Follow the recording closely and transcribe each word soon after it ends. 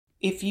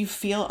if you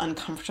feel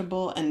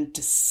uncomfortable and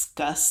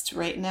disgust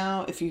right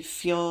now, if you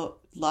feel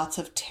lots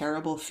of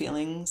terrible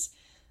feelings,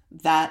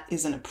 that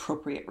is an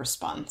appropriate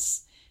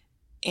response.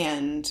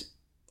 And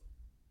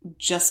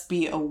just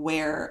be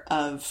aware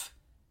of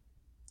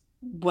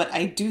what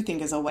I do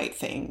think is a white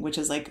thing, which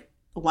is like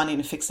wanting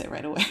to fix it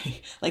right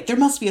away. Like, there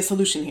must be a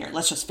solution here.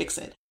 Let's just fix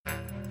it.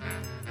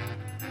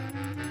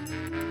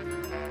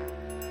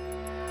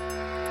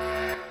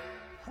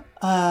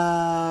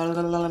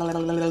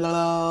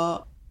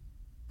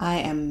 I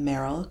am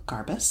Merrill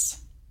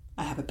Garbus.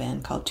 I have a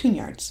band called Tune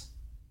Yards.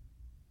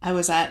 I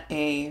was at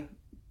a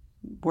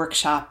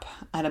workshop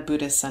at a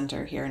Buddhist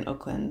center here in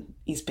Oakland,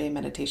 East Bay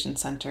Meditation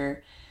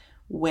Center,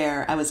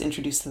 where I was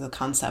introduced to the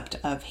concept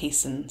of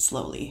hasten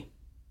slowly.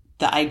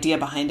 The idea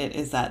behind it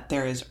is that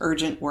there is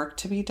urgent work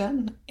to be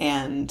done,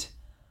 and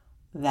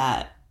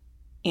that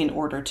in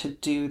order to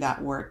do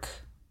that work,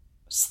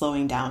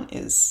 slowing down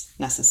is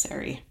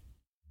necessary.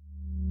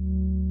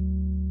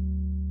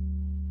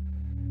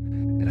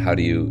 And how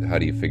do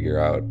you figure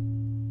out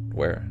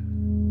where?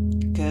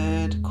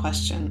 Good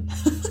question.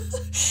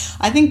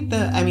 I think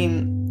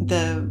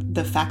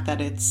the fact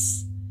that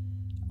it's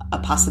a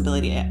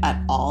possibility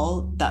at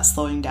all, that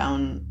slowing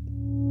down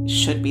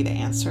should be the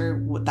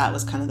answer. That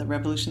was kind of the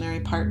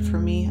revolutionary part for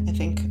me, I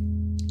think,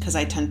 because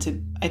I tend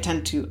to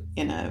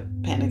in a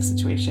panic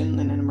situation,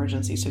 in an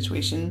emergency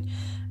situation,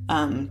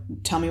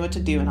 tell me what to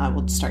do and I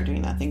will start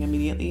doing that thing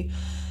immediately.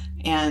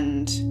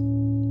 And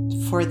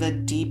for the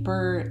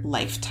deeper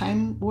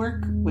lifetime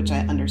work, which I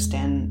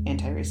understand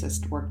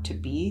anti-racist work to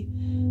be,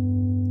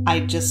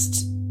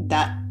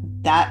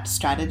 that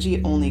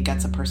strategy only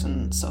gets a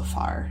person so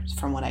far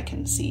from what I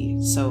can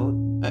see. So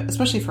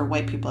especially for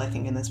white people, I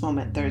think in this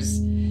moment, there's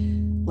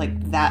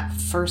like that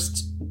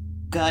first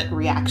gut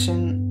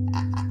reaction,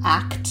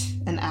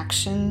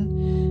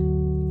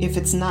 action. If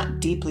it's not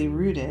deeply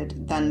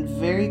rooted, then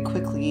very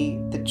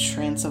quickly the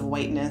trance of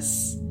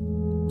whiteness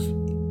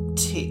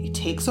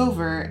takes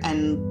over,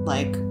 and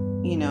like,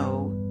 you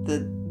know,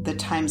 the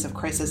times of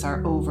crisis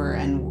are over,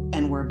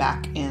 and we're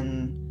back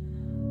in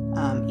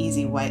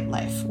easy white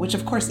life, which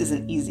of course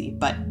isn't easy,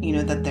 but you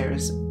know that there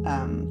is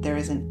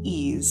an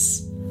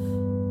ease,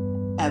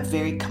 a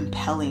very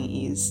compelling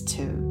ease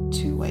to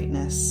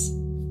whiteness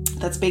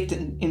that's baked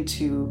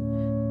into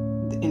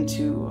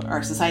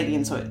our society,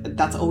 and so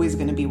that's always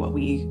going to be what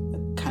we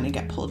kind of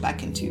get pulled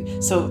back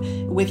into. So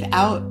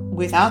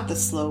without the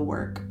slow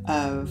work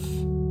of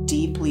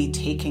deeply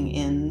taking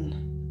in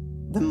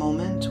the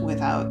moment,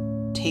 without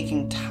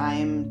taking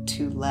time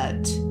to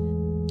let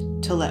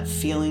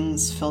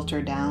feelings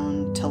filter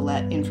down, to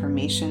let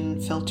information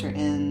filter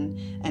in,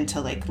 and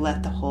to like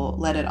let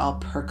it all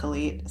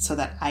percolate so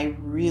that I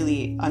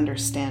really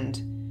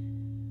understand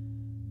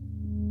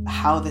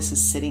how this is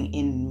sitting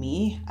in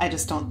me, I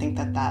just don't think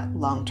that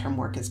long-term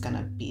work is going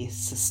to be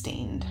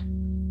sustained.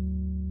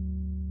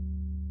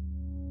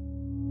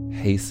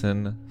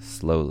 Hasten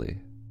Slowly.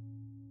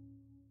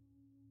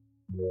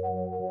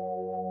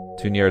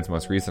 Tune Yard's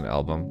most recent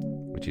album,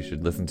 which you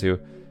should listen to,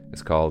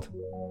 is called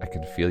I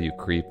Can Feel You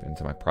Creep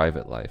Into My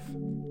Private Life.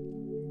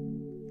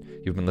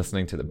 You've been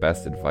listening to the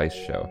Best Advice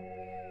Show.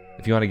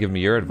 If you want to give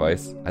me your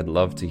advice, I'd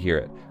love to hear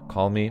it.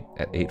 Call me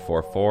at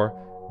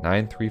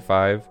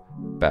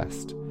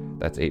 844-935-BEST.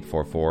 That's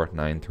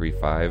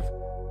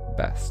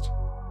 844-935-BEST.